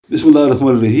Bismillah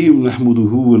ar-Rahman ar-Rahim.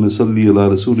 Nahmaduhu wa nasalli ala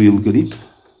rasulih al-Kareem.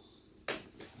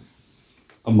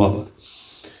 Amma ba'd.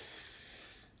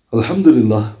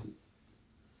 Alhamdulillah.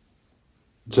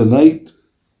 Tonight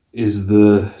is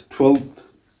the 12th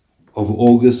of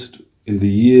August in the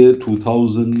year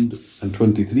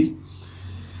 2023.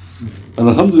 And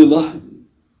Alhamdulillah,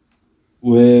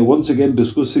 we're once again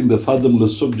discussing the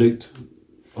fathomless subject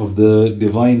of the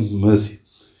divine mercy.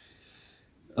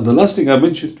 And the last thing I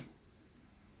mentioned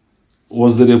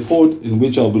was the report in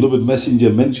which our beloved messenger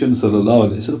mentioned sallallahu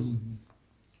alaihi wasallam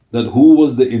that who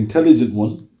was the intelligent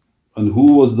one and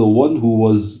who was the one who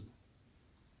was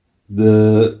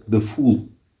the fool.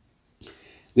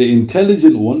 The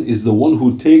intelligent one is the one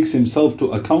who takes himself to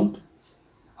account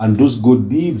and does good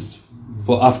deeds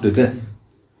for after death.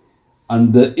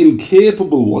 And the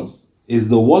incapable one is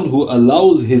the one who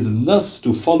allows his nafs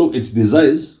to follow its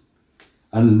desires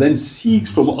and then seeks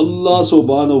from Allah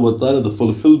subhanahu wa ta'ala the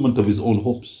fulfillment of his own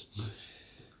hopes.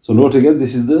 So note again,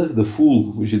 this is the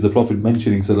fool, which is the Prophet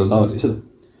mentioning sallallahu alayhi wa sallam.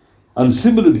 And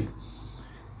similarly,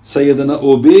 Sayyidina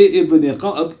Ubay ibn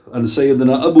Ka'ab and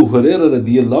Sayyidina Abu Hurairah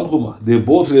radiyallahu anhuma, they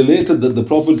both related that the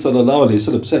Prophet sallallahu alayhi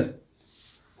wa sallam said,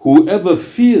 whoever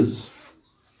fears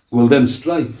will then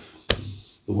strive.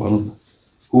 Subhanallah.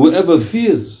 Whoever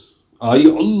fears,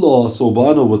 Allah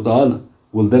subhanahu wa ta'ala,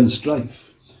 will then strive.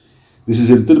 This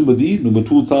is in Tirmidhi, number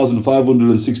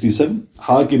 2567,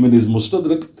 Hakim in his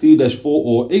Mustadrak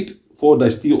 3-408,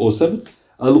 4-307,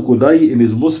 Al-Qudai in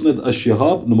his Musnad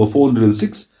Ash-Shihab, number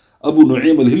 406, Abu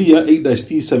Nu'aym al-Hilya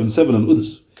 8-377 and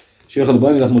others. Shaykh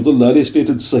al-Bani rahmatullah alayhi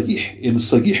stated Sahih in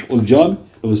Sahih al-Jam,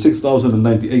 number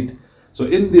 6098. So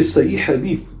in this Sahih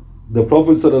hadith, the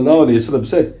Prophet sallallahu alayhi wasallam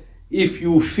said, if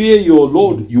you fear your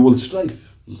Lord, you will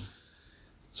strive.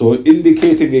 So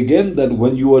indicating again that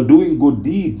when you are doing good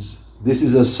deeds, this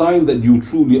is a sign that you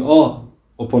truly are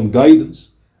upon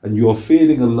guidance and you are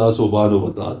fearing Allah subhanahu wa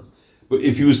ta'ala. But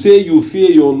if you say you fear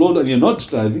your Lord and you're not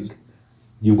striving,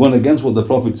 you've gone against what the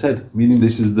Prophet said, meaning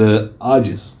this is the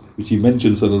ajis, which he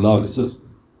mentioned sallallahu alayhi wa sallam.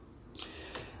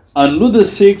 Another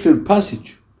sacred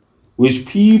passage which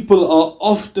people are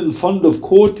often fond of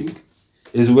quoting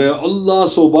is where Allah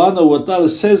subhanahu wa ta'ala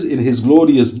says in his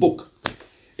glorious book,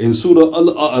 in Surah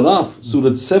Al-A'raf,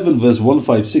 Surah 7, verse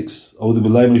 156, A'udhu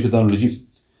billahi minash shaitanir rajim.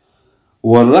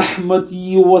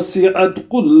 وَرَحْمَتِي وَسِعَتْ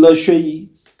كُلَّ شَيْءٍ,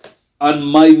 and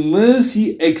my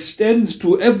mercy extends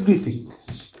to everything.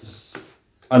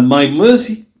 And my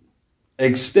mercy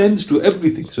extends to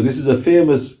everything. So this is a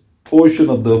famous portion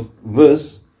of the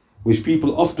verse which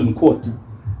people often quote,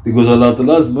 because Allah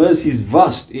Ta'ala's mercy is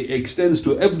vast, it extends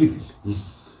to everything.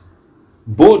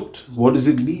 But what does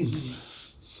it mean?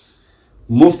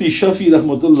 Mufti Shafi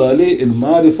rahmatullah alayh in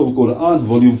Ma'arif al-Quran,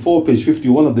 volume 4, page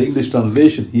 51 of the English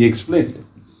translation, he explained,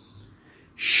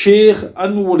 Sheikh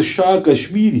Anwar Shah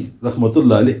Kashmiri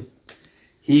rahmatullah alayh,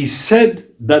 he said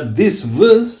that this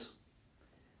verse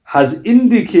has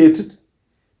indicated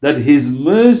that his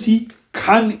mercy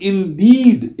can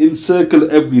indeed encircle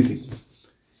everything.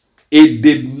 It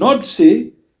did not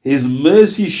say his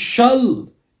mercy shall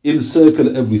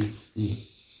encircle everything.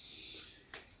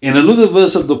 In another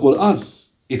verse of the Quran,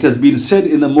 it has been said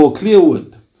in a more clear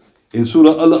word. In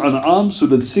Surah Al-An'am,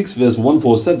 Surah 6, verse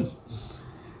 147.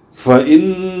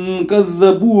 فَإِن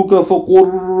كَذَّبُوكَ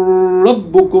فَقُلْ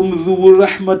رَبُّكُمْ ذُو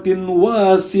رَحْمَةٍ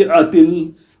وَاسِعَةٍ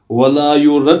وَلَا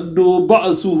يُرَدُّ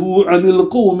بَعْسُهُ عَنِ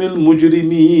الْقَوْمِ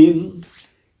الْمُجْرِمِينَ.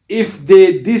 If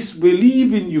they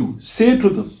disbelieve in you, say to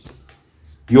them,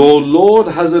 your Lord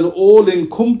has an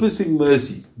all-encompassing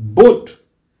mercy, but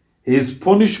his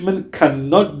punishment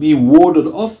cannot be warded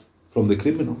off from the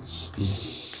criminals.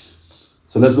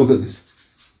 So let's look at this.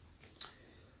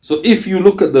 So if you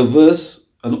look at the verse,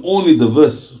 and only the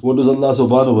verse, what does Allah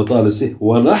subhanahu wa ta'ala say?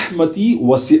 وَرَحْمَتِي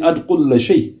وَسِعَتْ كُلَّ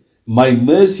شَيْءٍ. My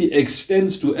mercy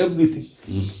extends to everything.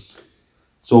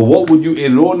 So what would you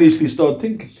erroneously start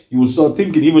thinking? You will start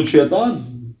thinking even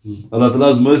shaitan, Allah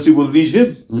Ta'ala's mercy will reach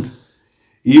him.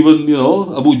 Even,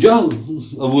 Abu Jahl,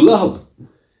 Abu Lahab.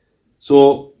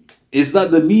 So is that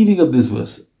the meaning of this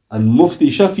verse? And Mufti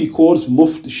Shafi quotes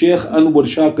Mufti Sheikh Anwar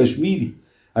Shah Kashmiri,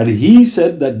 and he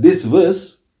said that this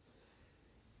verse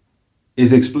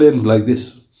is explained like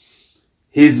this.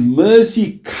 His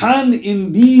mercy can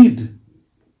indeed,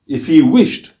 if he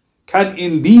wished, can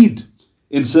indeed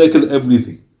encircle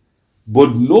everything.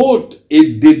 But note,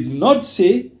 it did not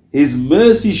say his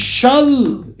mercy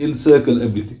shall encircle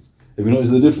everything. Have you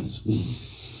noticed the difference?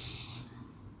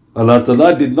 Allah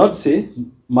Ta'ala did not say,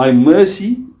 my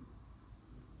mercy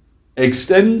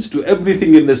extends to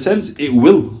everything in the sense it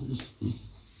will.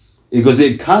 Because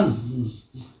it can.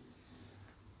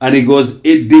 And he goes,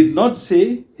 it did not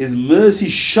say his mercy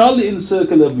shall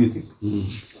encircle everything.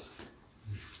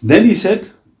 Then he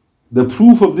said, the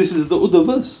proof of this is the other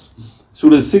verse.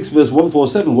 Surah 6 verse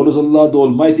 147. What does Allah the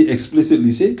Almighty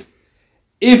explicitly say?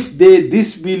 If they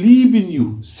disbelieve in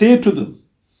you, say to them,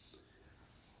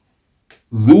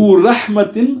 Dhu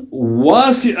rahmatin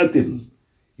wasi'atin.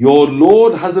 Your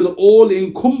Lord has an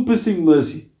all-encompassing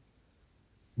mercy.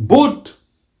 But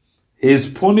his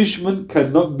punishment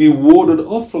cannot be warded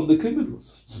off from the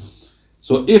criminals.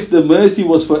 So if the mercy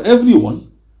was for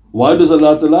everyone, why does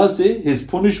Allah Ta'ala say his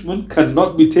punishment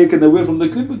cannot be taken away from the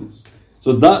criminals?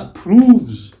 So that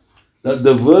proves that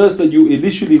the verse that you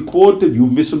initially quoted, you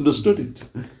misunderstood it.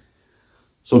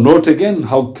 So note again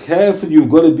how careful you've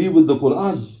got to be with the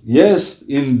Quran. Yes,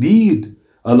 indeed,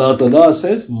 Allah Ta'ala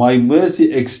says, my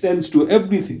mercy extends to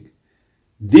everything.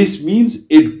 This means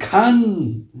it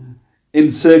can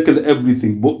encircle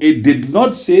everything, but it did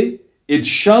not say it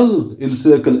shall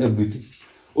encircle everything.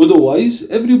 Otherwise,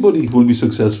 everybody will be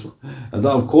successful. And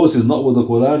that, of course, is not what the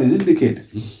Quran is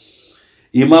indicating.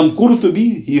 Imam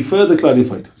Qurtubi, he further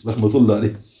clarified, rahmatullah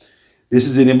alayh. This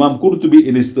is in Imam Qurtubi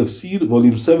in his Tafsir,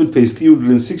 volume 7, page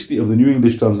 360 of the New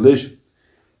English Translation.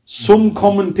 Some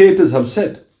commentators have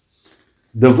said,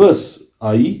 the verse,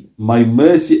 i.e., my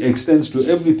mercy extends to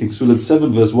everything, Surah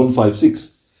 7, verse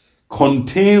 156,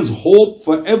 contains hope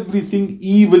for everything,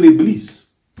 even Iblis.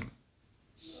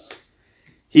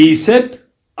 He said,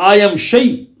 I am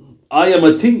shay, I am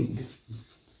a thing.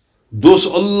 Thus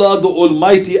Allah the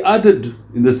Almighty added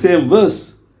in the same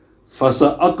verse,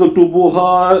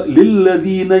 فَسَأَكْتُبُهَا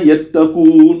لِلَّذِينَ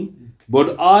يَتَّقُونَ.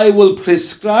 But I will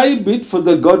prescribe it for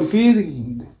the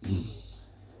God-fearing.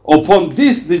 Upon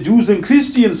this, the Jews and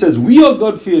Christians says, we are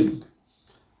God-fearing.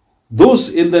 Thus,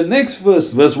 in the next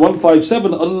verse, verse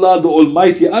 157, Allah the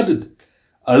Almighty added,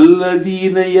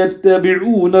 الَّذِينَ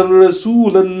يَتَّبِعُونَ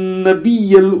الرَّسُولَ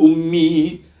النَّبِيَّ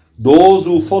الْأُمِّي. Those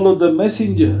who follow the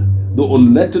messenger, the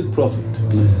unlettered prophet.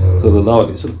 Sallallahu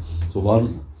Alaihi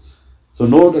Wasallam. So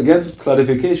note again,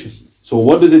 clarification. So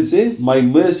what does it say? My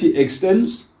mercy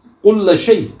extends kulla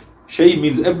shay. Shay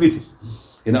means everything.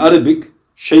 In Arabic,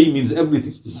 shay means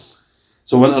everything.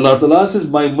 So when Allah Ta'ala says,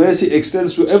 my mercy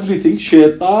extends to everything,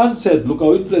 Shaitan said, look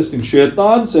how interesting,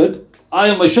 Shaitan said, I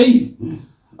am a shay,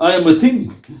 I am a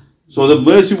thing. So the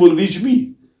mercy will reach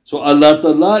me. So Allah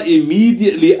Ta'ala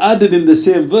immediately added in the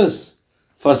same verse,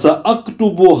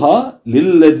 فَسَأَكْتُبُهَا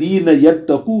لِلَّذِينَ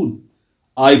يَتَّقُونَ.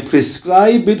 I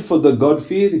prescribe it for the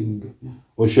God-fearing.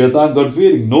 Was Shaitan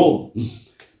God-fearing? No.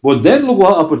 But then look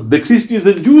what happened. The Christians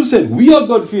and Jews said, we are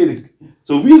God-fearing,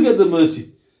 so we'll get the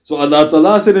mercy. So Allah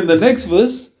Ta'ala said in the next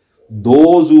verse,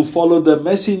 those who follow the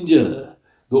messenger,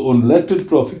 the unlettered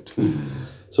prophet.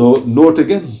 So note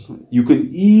again, you can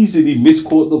easily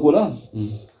misquote the Quran.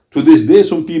 To this day,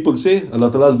 some people say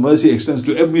Allah Ta'ala's mercy extends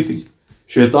to everything.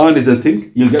 Shaitan is a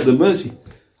thing, you'll get the mercy.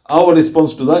 Our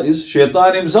response to that is,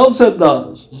 Shaitan himself said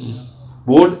that.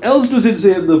 What else does it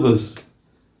say in the verse?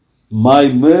 My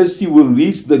mercy will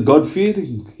reach the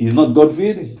God-fearing. He's not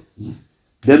God-fearing.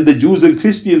 Then the Jews and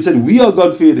Christians said, we are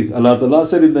God-fearing. Allah Ta'ala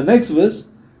said in the next verse,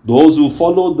 those who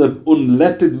follow the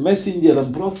unlettered messenger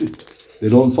and prophet, they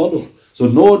don't follow. So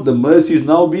note, the mercy is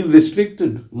now being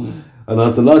restricted.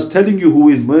 Allah Ta'ala is telling you who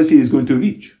His mercy is going to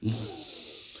reach.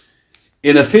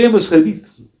 In a famous hadith,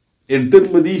 in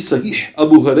Tirmidhi Sahih,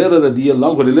 Abu Hurairah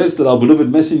radiyallahu anhu relates that our beloved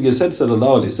messenger said,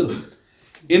 sallallahu alayhi wa sallam,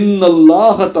 Inna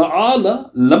Allah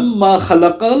Ta'ala lamma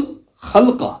khalaqal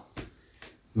khalqa.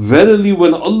 Verily,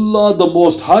 when Allah the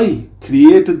Most High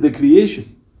created the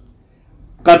creation,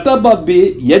 kataba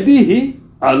bi yadihi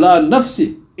ala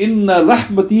nafsi inna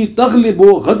rahmati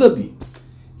taghlibu ghadabi.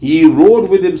 He wrote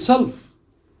with himself,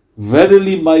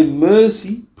 verily my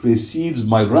mercy precedes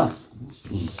my wrath.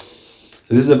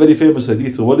 So this is a very famous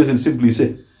hadith. So what does it simply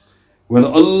say? When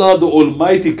Allah the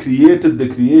Almighty created the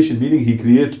creation, meaning He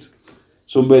created,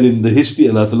 somewhere in the history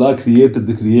Allah Ta'ala created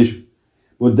the creation.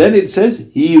 But then it says,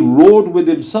 He wrote with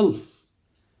Himself,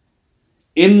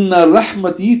 Inna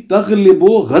rahmati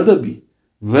taghlibu ghadabi.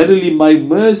 Verily my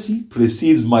mercy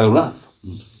precedes my wrath.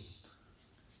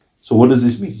 So what does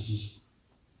this mean?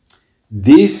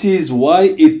 This is why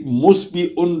it must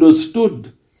be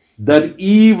understood that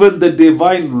even the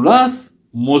divine wrath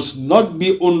must not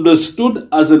be understood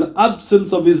as an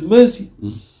absence of His mercy.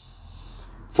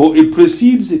 For it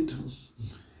precedes it.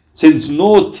 Since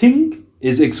no thing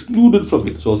is excluded from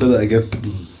it. So I'll say that again.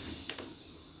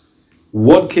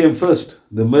 What came first?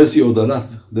 The mercy or the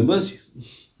wrath? The mercy.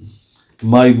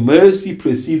 My mercy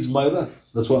precedes my wrath.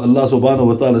 That's what Allah subhanahu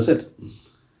wa ta'ala said.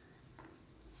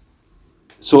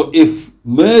 So if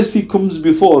mercy comes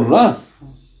before wrath,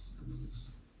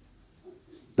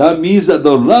 that means that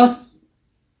the wrath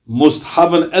must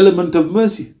have an element of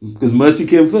mercy, because mercy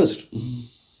came first.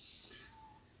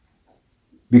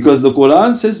 Because the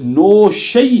Quran says no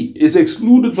shay is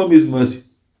excluded from His mercy.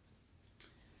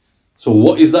 So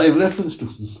what is that in reference to?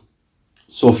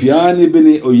 Sufyan ibn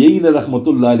Uyayna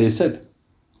rahmatullah alayhi said,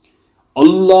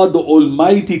 Allah the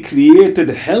Almighty created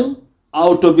hell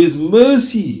out of His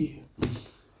mercy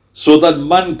so that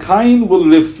mankind will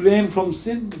refrain from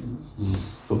sin.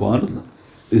 Subhanallah.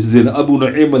 This is in Abu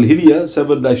Nu'aym al-Hilya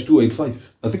 7-285.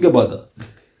 Now think about that.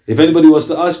 If anybody was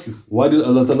to ask you, why did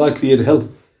Allah Ta'ala create hell?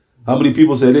 How many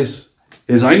people say this?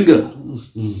 His anger.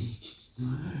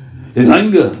 His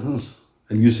anger.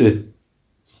 And you say,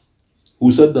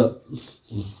 who said that?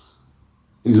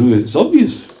 It's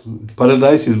obvious.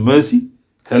 Paradise is mercy,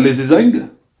 hell is His anger.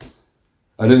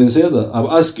 I didn't say that. I'm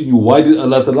asking you, why did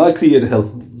Allah Ta'ala create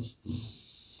hell?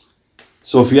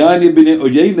 Sufyan ibn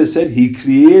Uyayna said He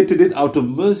created it out of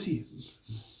mercy.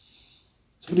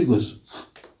 Somebody goes,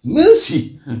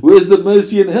 mercy? Where's the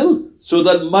mercy in hell? So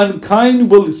that mankind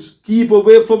will keep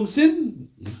away from sin.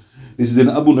 This is in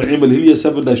Abu Nu'aym al-Hilya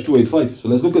 7-285. So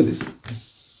let's look at this.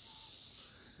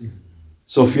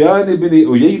 Sufyan ibn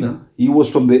Uyayna, he was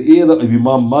from the era of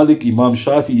Imam Malik, Imam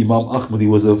Shafi, Imam Ahmad. He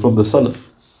was from the Salaf.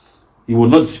 He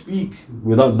would not speak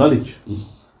without knowledge.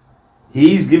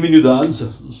 He's giving you the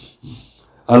answer.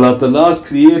 Allah Ta'ala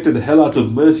created hell out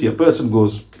of mercy. A person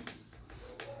goes,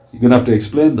 you're going to have to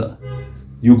explain that.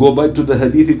 You go back to the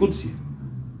Hadith Qudsi.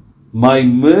 My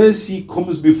mercy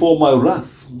comes before my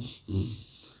wrath.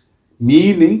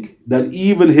 Meaning that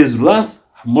even His wrath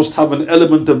must have an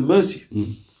element of mercy.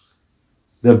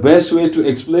 The best way to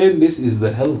explain this is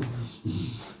the hell.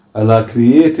 Allah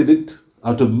created it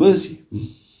out of mercy.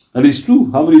 And it's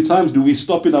true. How many times do we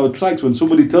stop in our tracks when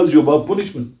somebody tells you about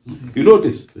punishment? You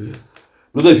notice?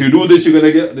 Brother, if you do this, you're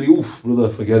going to get... Oof, brother,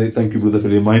 forget it. Thank you, brother, for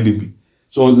reminding me.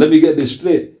 So let me get this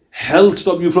straight. Hell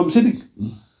stop you from sinning.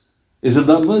 Isn't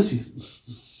that mercy?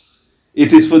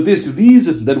 It is for this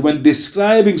reason that when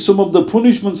describing some of the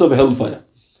punishments of hellfire,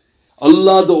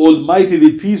 Allah the Almighty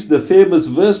repeats the famous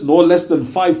verse no less than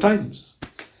 5 times.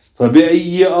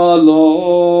 فَبِأَيِّ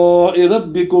آلَاءِ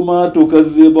رَبِّكُمَا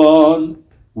تُكَذِّبَانِ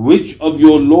Which of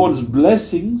your Lord's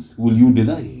blessings will you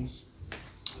deny?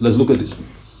 Let's look at this.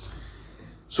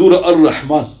 Surah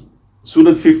Ar-Rahman,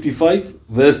 Surah 55,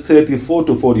 verse 34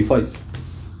 to 45.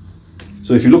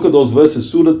 So if you look at those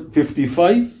verses, Surah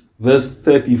 55, verse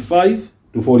 35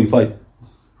 to 45.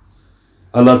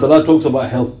 Allah Ta'ala talks about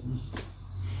hell.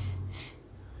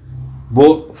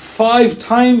 But 5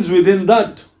 times within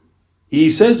that, He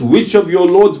says, which of your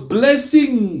Lord's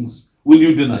blessings will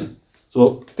you deny?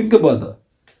 So think about that.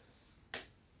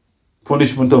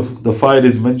 Punishment of the fire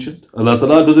is mentioned. Allah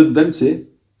Ta'ala doesn't then say,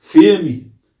 fear me.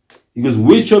 He goes,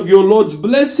 which of your Lord's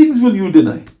blessings will you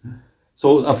deny?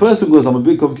 So a person goes, I'm a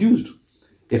bit confused.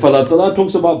 If Allah Ta'ala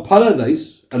talks about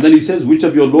paradise, and then He says, which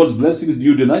of your Lord's blessings do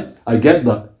you deny? I get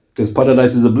that, because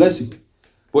paradise is a blessing.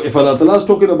 But if Allah Ta'ala is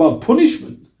talking about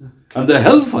punishment and the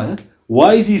hellfire,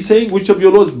 why is He saying, which of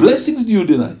your Lord's blessings do you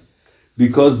deny?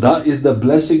 Because that is the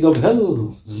blessing of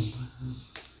hell.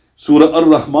 Surah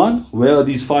Ar-Rahman, where are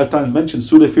these 5 times mentioned?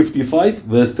 Surah 55,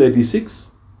 verse 36,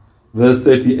 verse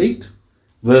 38,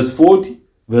 verse 40,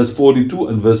 verse 42,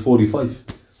 and verse 45.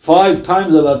 5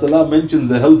 times Allah Ta'ala mentions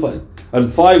the hellfire.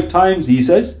 And 5 times He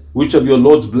says, which of your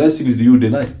Lord's blessings do you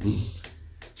deny?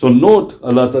 So note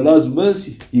Allah Ta'ala's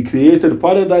mercy. He created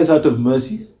paradise out of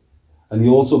mercy, and He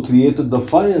also created the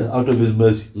fire out of His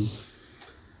mercy.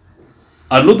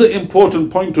 Another important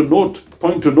point to note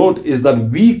is that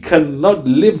we cannot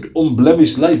live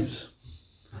unblemished lives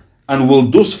and will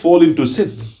thus fall into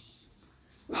sin.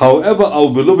 However,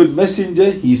 our beloved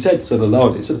messenger, he said,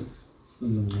 sallallahu alaihi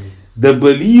wasallam, the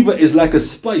believer is like a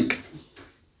spike.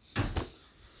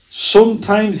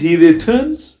 Sometimes he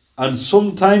returns and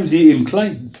sometimes he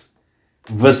inclines,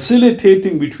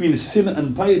 vacillating between sin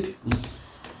and piety.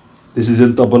 This is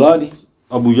in Tabarani,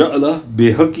 Abu Ya'la,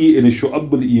 Bayhaqi in his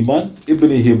Shu'ab al-Iman, Ibn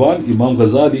Hibban, Imam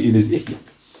Ghazali in his Ihya.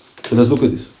 So let's look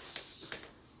at this.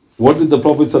 What did the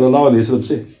Prophet ﷺ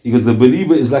say? He goes, the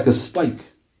believer is like a spike.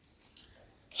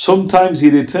 Sometimes he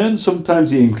returns,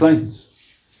 sometimes he inclines,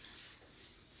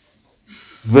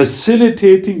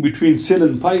 vacillating between sin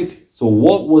and piety. So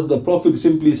what was the Prophet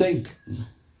simply saying?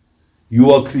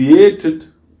 You are created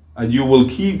and you will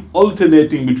keep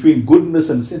alternating between goodness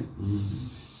and sin.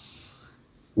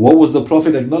 What was the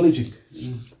Prophet acknowledging?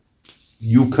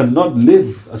 You cannot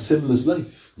live a sinless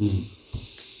life.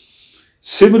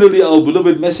 Similarly, our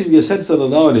beloved Messenger said,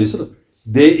 sallallahu alayhi wasallam,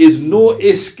 there is no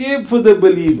escape for the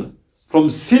believer from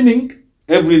sinning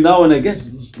every now and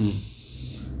again.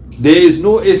 There is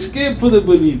no escape for the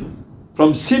believer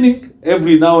from sinning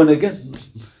every now and again.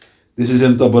 This is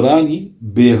in Tabarani,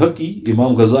 Bayhaqi,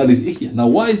 Imam Ghazali's Ihya. Now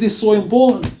why is this so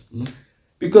important?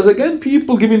 Because again,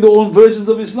 people giving their own versions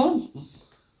of Islam.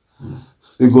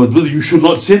 They go, brother, you should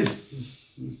not sin.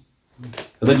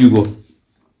 And then you go,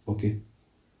 okay.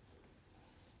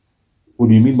 What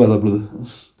do you mean by that, brother?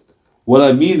 What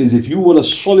I mean is, if you were a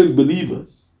solid believer,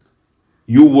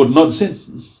 you would not sin.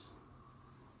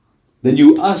 Then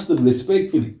you ask them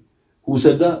respectfully, who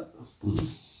said that?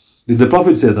 Did the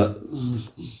Prophet say that?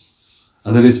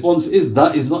 And the response is,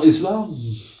 that is not Islam.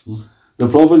 The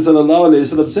Prophet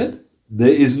ﷺ said,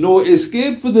 there is no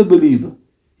escape for the believer.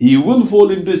 He will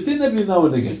fall into sin every now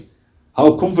and again.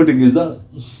 How comforting is that?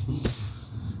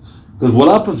 Because what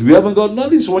happens? We haven't got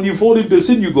knowledge. So when you fall into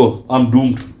sin, you go, I'm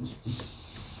doomed.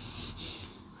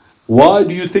 Why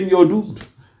do you think you're doomed?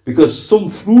 Because some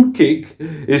fruitcake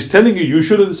is telling you you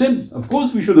shouldn't sin. Of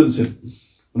course we shouldn't sin.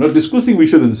 We're not discussing we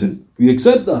shouldn't sin. We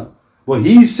accept that. But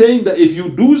he's saying that if you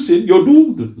do sin, you're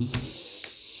doomed.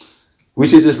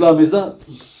 Which is Islam is that?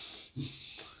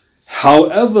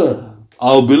 However,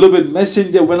 our beloved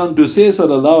messenger went on to say,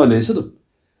 sallallahu alayhi wasallam,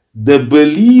 the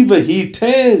believer he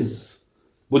tears,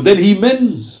 but then he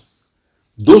mends.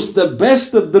 Thus the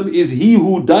best of them is he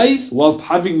who dies whilst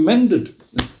having mended.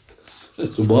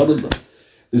 Subhanallah.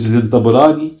 This is in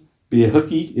Tabarani,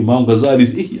 Bayhaqi, Imam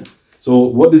Ghazali's Ihya. So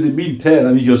what does it mean, tear?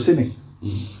 I mean, you're sinning.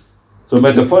 So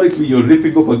metaphorically, you're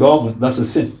ripping up a garment. That's a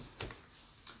sin.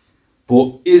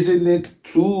 But isn't it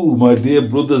true, my dear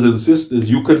brothers and sisters,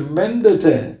 you can mend a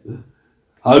tear?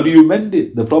 How do you mend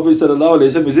it? The Prophet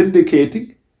ﷺ is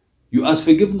indicating you ask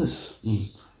forgiveness.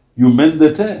 You mend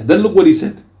the tear. Then look what he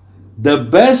said. The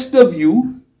best of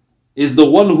you is the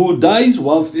one who dies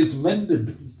whilst it's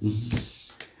mended.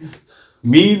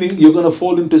 Meaning you're going to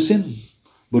fall into sin.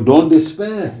 But don't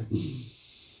despair.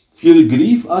 Feel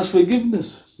grief, ask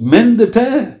forgiveness. Mend the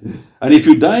tear. And if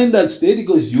you die in that state, he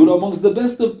goes, you're amongst the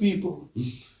best of people.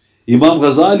 Imam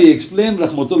Ghazali explained,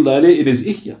 rahmatullah alayhi, in his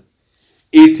Ihya,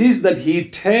 it is that he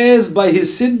tears by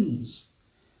his sins,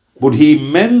 but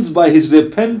he mends by his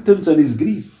repentance and his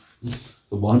grief.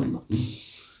 Subhanallah.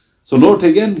 So note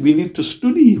again, we need to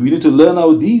study, we need to learn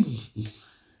our deen.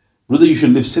 Brother, you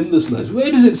should live sinless lives.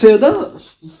 Where does it say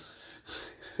that?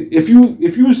 If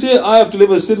you say, I have to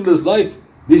live a sinless life,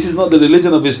 this is not the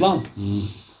religion of Islam.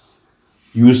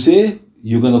 You say,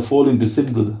 you're going to fall into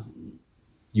sin, brother.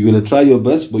 You're going to try your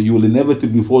best, but you will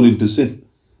inevitably fall into sin.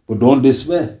 But don't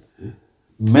despair.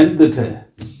 Mend the tear.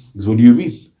 Because what do you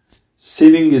mean?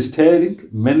 Sinning is tearing,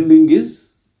 mending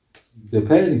is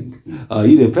repairing,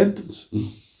 i.e. repentance.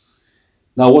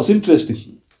 Now what's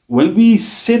interesting, when we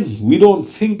sin, we don't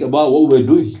think about what we're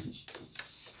doing.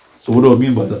 So what do I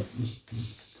mean by that?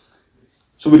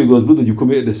 Somebody goes, brother, you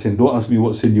committed a sin. Don't ask me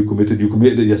what sin you committed. You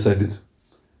committed it. Yes, I did.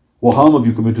 What harm have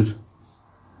you committed?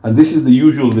 And this is the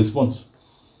usual response.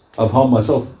 I've harmed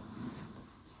myself.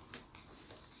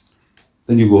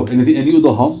 Then you go, any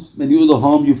other harm? Any other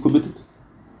harm you've committed?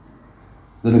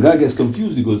 Then the guy gets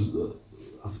confused. He goes,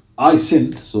 I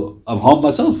sinned, so I've harmed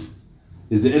myself.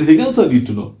 Is there anything else I need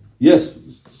to know? Yes.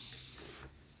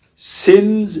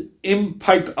 Sins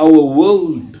impact our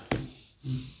world.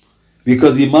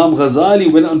 Because Imam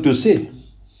Ghazali went on to say,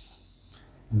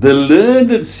 the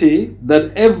learned say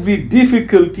that every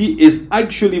difficulty is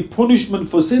actually punishment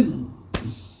for sin.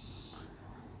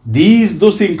 These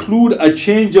thus include a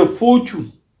change of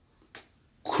fortune,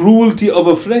 cruelty of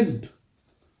a friend,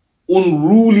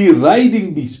 unruly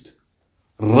riding beast,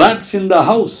 rats in the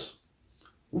house,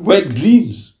 wet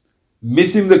dreams,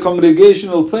 missing the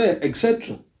congregational prayer,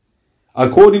 etc.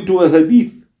 According to a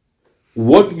hadith,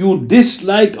 what you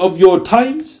dislike of your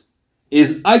times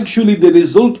is actually the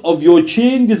result of your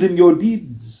changes in your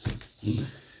deeds.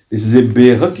 This is in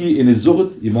Bayhaqi in his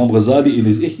Zuhd, Imam Ghazali in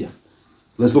his Ihya.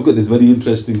 Let's look at this very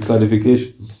interesting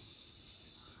clarification.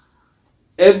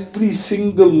 Every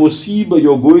single musibah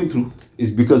you're going through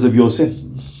is because of your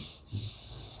sin.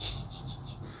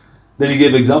 Then he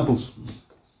gave examples.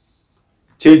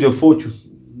 Change of fortune,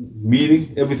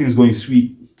 meaning everything's going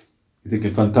sweet. You're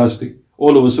thinking fantastic.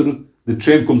 All of a sudden, the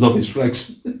train comes off its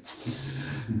tracks.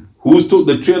 Who's took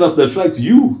the train off the tracks?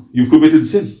 You've committed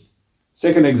sin.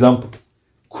 Second example,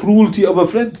 cruelty of a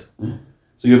friend.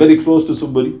 So you're very close to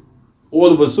somebody.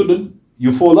 All of a sudden,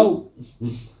 you fall out.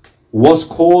 What's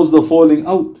caused the falling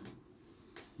out?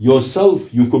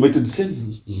 Yourself, you've committed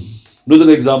sin.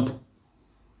 Another example,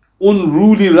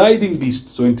 unruly riding beast.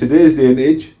 So in today's day and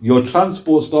age, your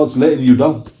transport starts letting you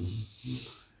down.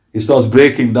 It starts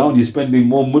breaking down, you're spending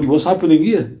more money. What's happening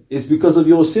here? It's because of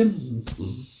your sin.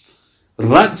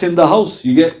 Rats in the house,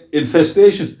 you get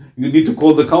infestations. You need to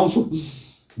call the council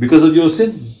because of your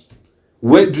sin.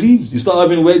 Wet dreams. You start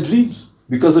having wet dreams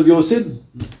because of your sin.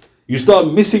 You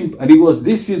start missing, and he goes,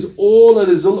 this is all a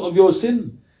result of your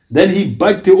sin. Then he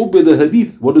backed it up with the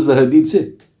hadith. What does the hadith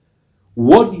say?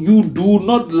 What you do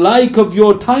not like of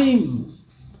your time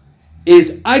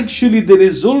is actually the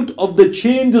result of the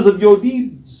changes of your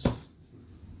deeds.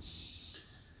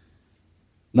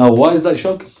 Now, why is that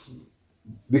shocking?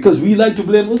 Because we like to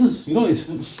blame others. You know,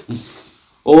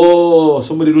 oh,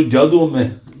 somebody do jadoo on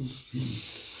me.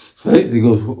 Right? He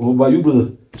goes, what about you,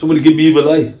 brother? Somebody give me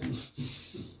evil eye.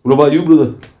 What about you,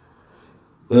 brother?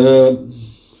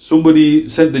 Somebody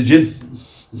sent the jinn.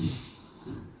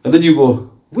 And then you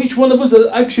go, which one of us has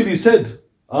actually said,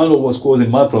 I don't know what's causing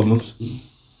my problems.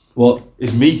 Well,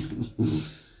 it's me.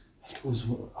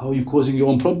 How are you causing your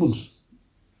own problems?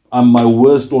 I'm my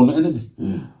worst own enemy.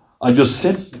 I just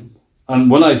sin. And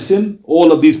when I sin,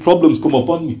 all of these problems come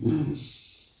upon me.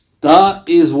 That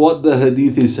is what the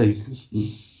hadith is saying.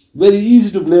 Very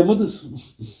easy to blame others.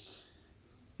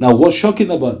 Now, what's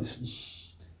shocking about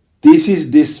this? This is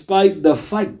despite the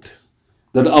fact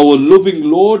that our loving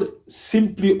Lord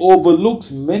simply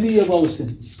overlooks many of our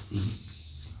sins.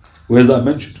 Where's that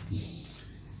mentioned?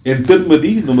 In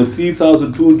Tirmidhi, number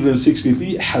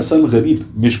 3263, Hasan Gharib,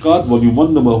 Mishkat, volume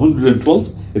 1, number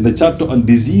 112, in the chapter on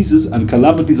diseases and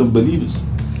calamities of believers.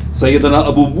 Sayyidina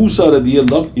Abu Musa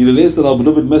radiyallahu, he relates that our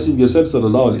beloved messenger said,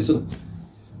 sallallahu alayhi wa sallam,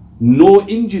 no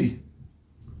injury,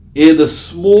 either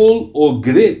small or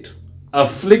great,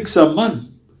 afflicts a man,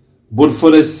 but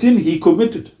for a sin he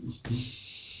committed.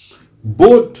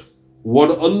 But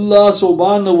what Allah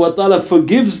subhanahu wa ta'ala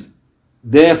forgives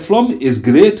therefrom is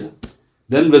greater.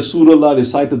 Then Rasulullah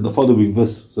recited the following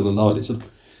verse, sallallahu alayhi wa sallam.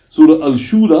 Surah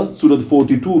Al-Shura, Surah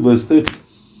 42, verse 30.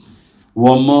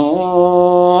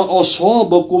 وَمَا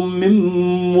أَصَابَكُم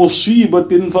مِّن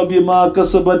مُّصِيبَةٍ فَبِمَا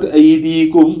كَسَبَتْ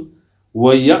أَيْدِيكُمْ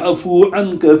وَيَعْفُو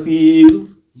عَنْ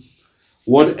كَثِيرٍ.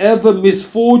 Whatever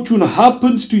misfortune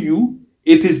happens to you,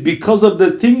 it is because of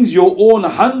the things your own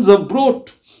hands have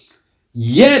brought.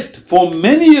 Yet, for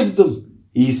many of them,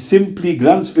 He simply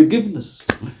grants forgiveness.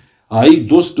 I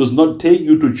thus does not take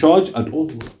you to charge at all.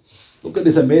 Look at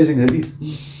this amazing hadith.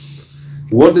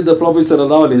 What did the Prophet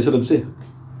ﷺ say?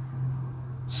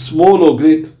 Small or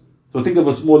great. So think of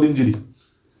a small injury.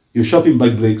 Your shopping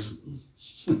bag breaks.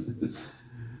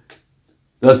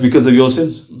 That's because of your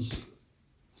sins.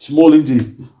 Small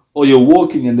injury. Or you're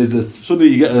walking and suddenly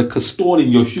you get a stone in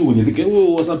your shoe and you think,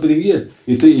 oh, what's happening here?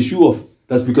 You take your shoe off.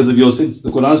 That's because of your sins. The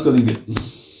Quran is telling it.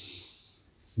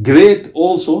 Great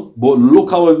also, but look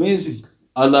how amazing.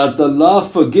 Allah Ta'ala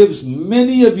forgives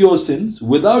many of your sins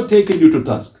without taking you to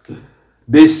task.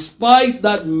 Despite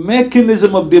that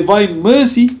mechanism of divine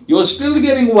mercy, you're still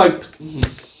getting wiped.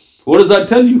 What does that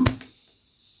tell you?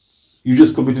 You're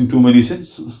just committing too many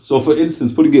sins. So for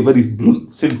instance, putting it very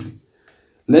blunt, simply,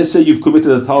 let's say you've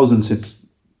committed 1,000 sins.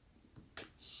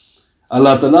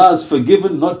 Allah Ta'ala has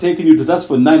forgiven, not taking you to task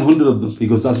for 900 of them,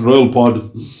 because that's royal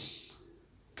pardon.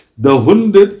 The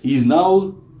 100, He's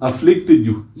now afflicted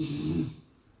you.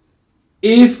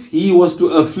 If He was to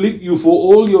afflict you for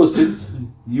all your sins,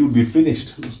 you'd be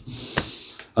finished.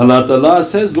 Allah Ta'ala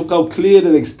says, look how clear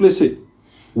and explicit.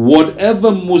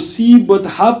 Whatever musibat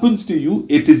happens to you,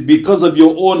 it is because of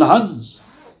your own hands.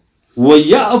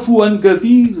 وَيَعْفُ عَنْ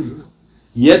كَثِيرٍ.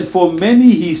 Yet for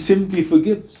many He simply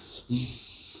forgives.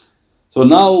 So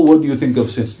now what do you think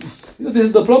of sin? This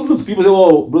is the problem. People say,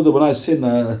 oh brother, when I sin,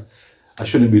 I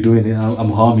shouldn't be doing it.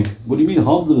 I'm harming. What do you mean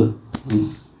harm, brother?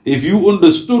 If you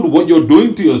understood what you're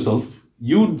doing to yourself,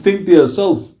 you'd think to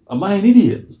yourself, am I an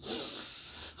idiot?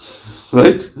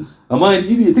 Right? Am I an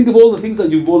idiot? Think of all the things that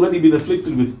you've already been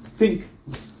afflicted with. Think.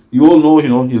 You all know,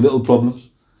 your little problems.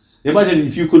 Imagine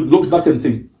if you could look back and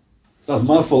think, that's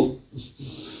my fault.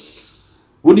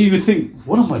 What do you think?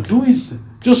 What am I doing?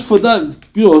 Just for that,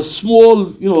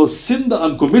 small, sin that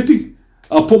I'm committing,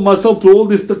 I put myself through all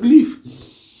this taklif.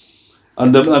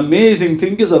 And the amazing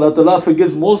thing is, Allah Ta'ala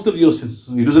forgives most of your sins.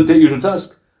 He doesn't take you to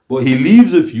task, but He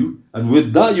leaves a few, and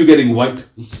with that you're getting wiped.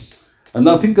 And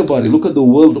now think about it. Look at the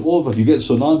world over. You get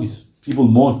tsunamis. People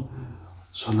mourn.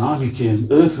 Tsunami came.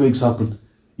 Earthquakes happened.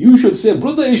 You should say,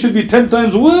 brother, it should be 10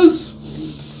 times worse.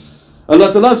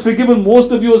 Allah Ta'ala has forgiven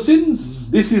most of your sins.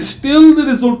 This is still the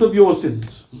result of your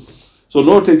sins. So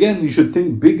note again, you should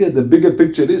think bigger. The bigger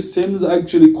picture is sins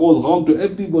actually cause harm to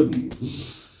everybody.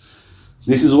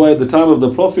 This is why at the time of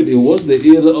the Prophet, it was the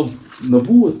era of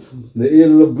Nabuwwat, the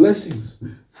era of blessings.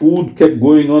 Food kept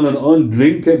going on and on,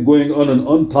 drink kept going on and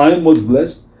on, time was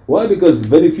blessed. Why? Because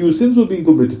very few sins were being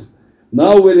committed.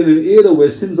 Now we're in an era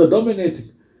where sins are dominating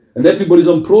and everybody's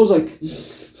on Prozac.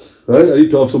 Right? I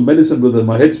need to have some medicine, brother.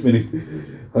 My head's spinning.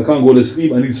 I can't go to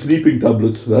sleep. I need sleeping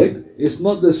tablets. Right? It's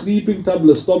not the sleeping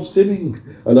tablets. Stop sinning.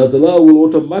 Allah Ta'ala will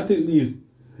automatically,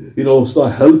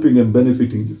 start helping and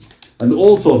benefiting you. And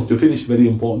also, to finish, very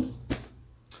important,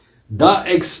 that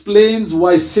explains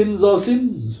why sins are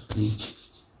sins.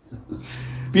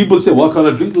 People say, why can't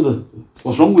I drink with her?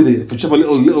 What's wrong with it? If it's just a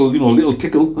little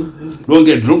tickle, don't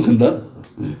get drunk in that.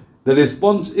 The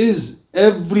response is,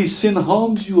 every sin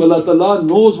harms you. Allah Ta'ala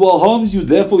knows what harms you,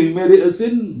 therefore He made it a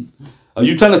sin. Are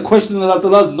you trying to question Allah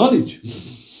Ta'ala's knowledge?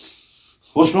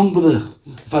 What's wrong, brother?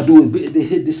 If I do a bit of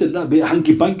this and that, bit of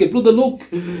hanky-panky, brother, look,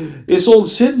 it's all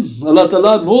sin. Allah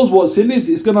Ta'ala knows what sin is.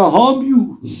 It's going to harm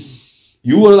you.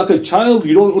 You are like a child.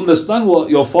 You don't understand what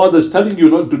your father's telling you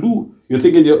not to do. You're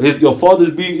thinking your father's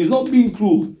he's not being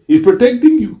cruel. He's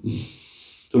protecting you.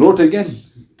 So note again,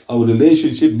 our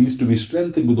relationship needs to be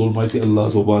strengthened with Almighty Allah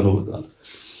subhanahu wa ta'ala.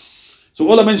 So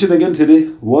all I mentioned again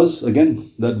today was, again,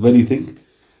 that very thing.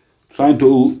 Trying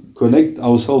to connect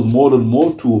ourselves more and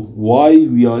more to why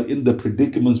we are in the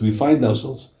predicaments we find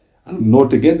ourselves. And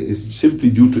note again, it's simply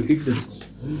due to ignorance.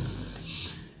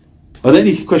 Are there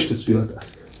any questions you like to ask?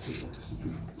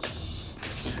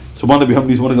 سبحان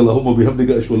بحمده سبحانك اللهم وبحمدك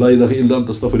أشهد أن لا إله إلا أنت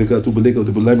أستغفرك وأتوب إليك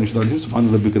وأتوب بالله من الشيطان الرجيم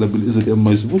سبحان ربك رب العزة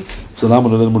عما يصفون وسلام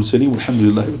على المرسلين والحمد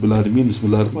لله رب العالمين بسم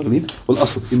الله الرحمن الرحيم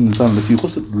والأصل إن الإنسان لفي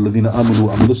خسر الذين آمنوا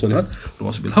وعملوا الصالحات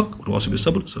وتواصوا بالحق وتواصوا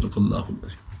بالصبر صدق الله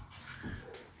العظيم.